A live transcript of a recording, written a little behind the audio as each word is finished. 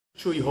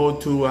Show you how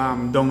to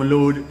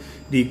download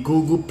the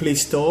Google Play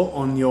Store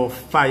on your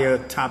Fire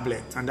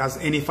tablet, and that's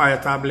any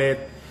Fire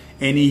tablet,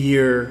 any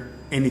year,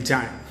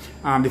 anytime.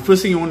 The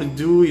first thing you want to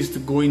do is to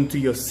go into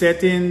your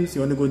settings.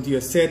 You want to go into your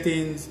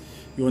settings.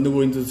 You want to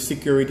go into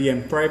security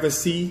and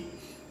privacy,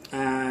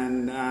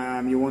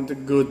 and you want to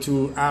go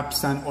to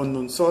apps and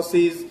unknown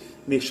sources.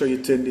 Make sure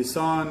you turn this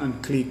on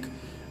and click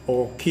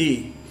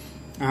OK.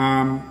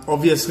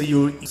 Obviously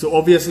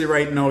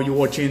right now you're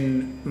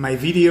watching my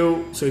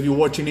video, so if you're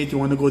watching it, you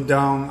want to go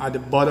down at the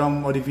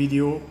bottom of the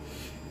video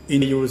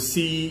and you will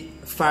see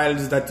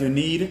files that you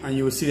need, and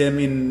you will see them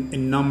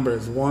in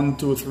numbers 1,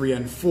 2, 3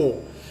 and 4.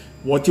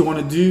 What you want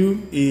to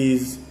do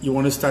is you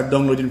want to start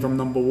downloading from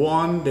number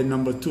 1, then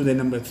number 2, then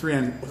number 3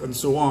 and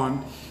so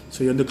on.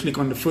 So you want to click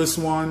on the first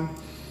one.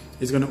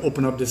 It's going to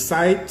open up the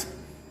site,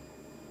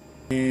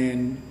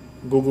 and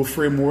Google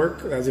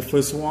Framework as the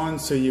first one,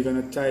 so you're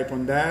going to type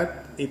on that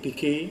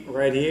APK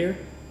right here,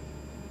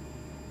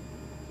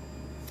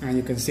 and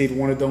you can see it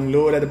want to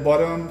download at the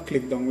bottom.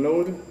 Click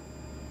download,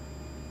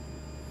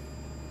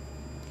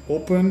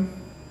 open,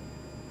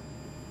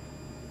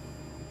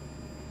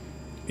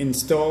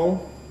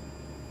 install,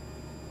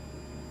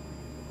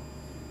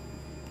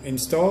 and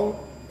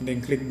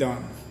then click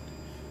done.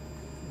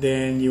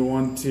 Then you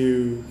want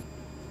to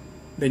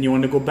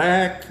go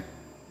back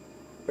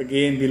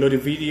again below the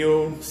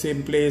video,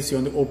 same place. You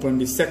want to open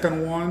the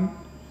second one,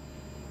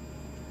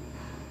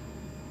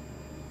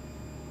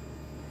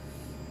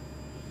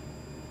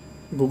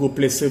 Google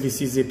Play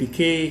Services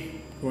APK. You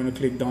want to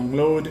click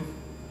download,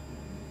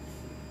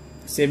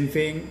 same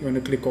thing. You want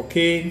to click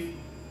OK.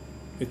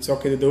 It's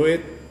okay to do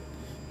it.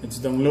 It's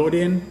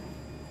downloading.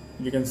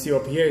 You can see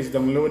up here it's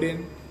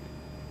downloading.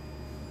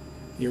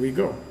 Here we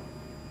go.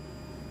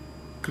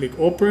 Click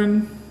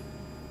open,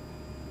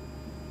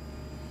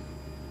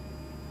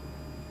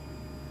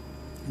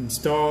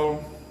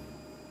 install.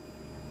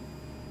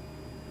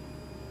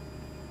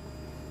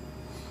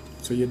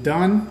 So you're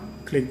done.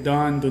 Click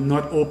done. Do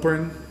not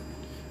open.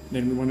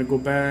 Then we want to go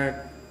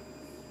back.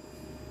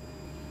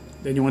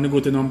 Then you want to go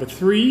to number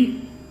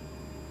 3.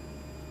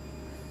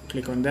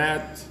 Click on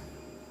that.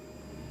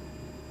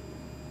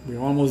 We're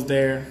almost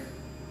there.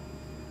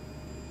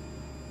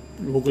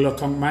 Google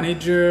Account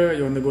Manager.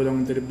 You want to go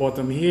down to the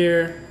bottom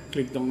here.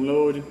 Click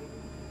download.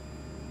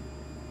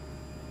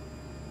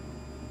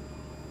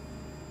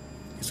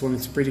 This one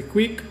is pretty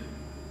quick.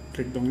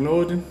 Click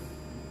download,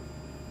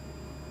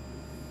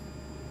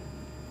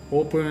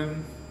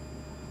 open,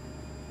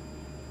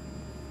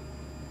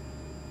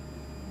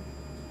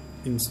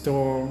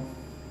 install,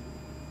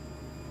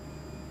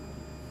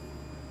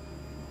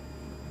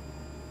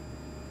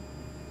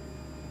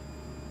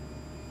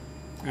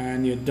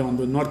 and you're done.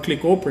 Do not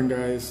click open,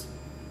 guys.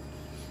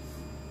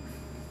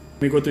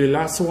 We go to the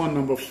last one,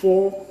 number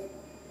 4,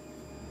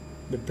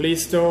 the Play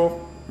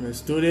Store. Let's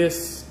do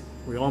this.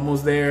 We're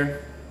almost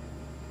there.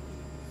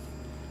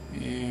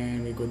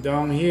 And we go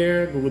down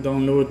here, Google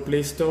Download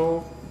Play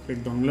Store, click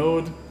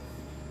download,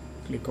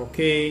 click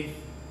OK.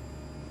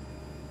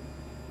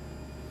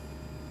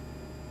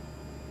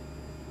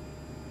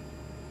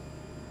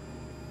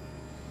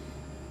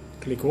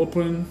 Click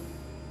open,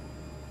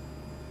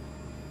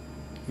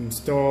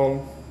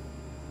 install,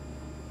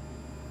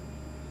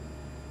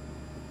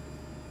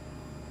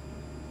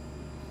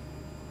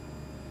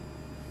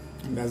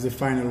 and that's the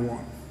final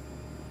one.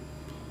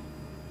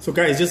 So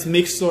guys, just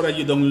make sure that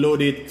you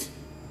download it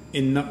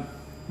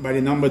by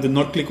the number. Do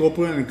not click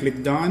open and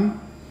click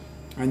done,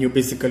 and you're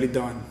basically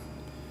done.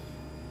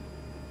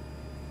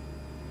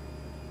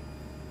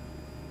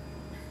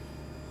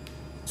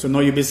 So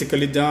now you're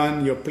basically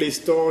done. Your Play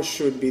Store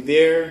should be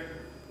there.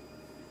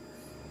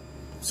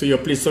 So your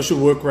Play Store should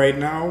work right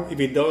now. If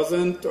it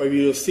doesn't, or if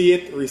you see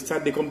it,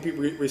 restart the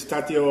computer,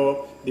 restart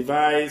your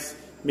device,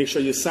 make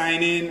sure you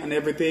sign in and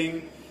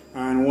everything.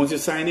 And once you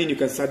sign in, you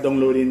can start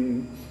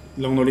downloading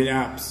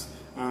apps.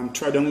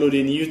 Try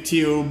downloading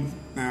YouTube,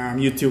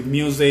 YouTube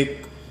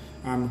Music,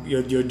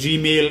 your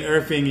Gmail,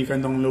 everything you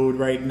can download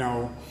right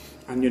now,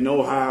 and you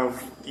now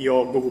have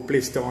your Google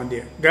Play Store on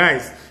there.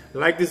 Guys,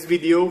 like this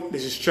video.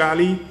 This is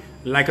Charlie.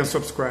 Like and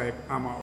subscribe. I'm out.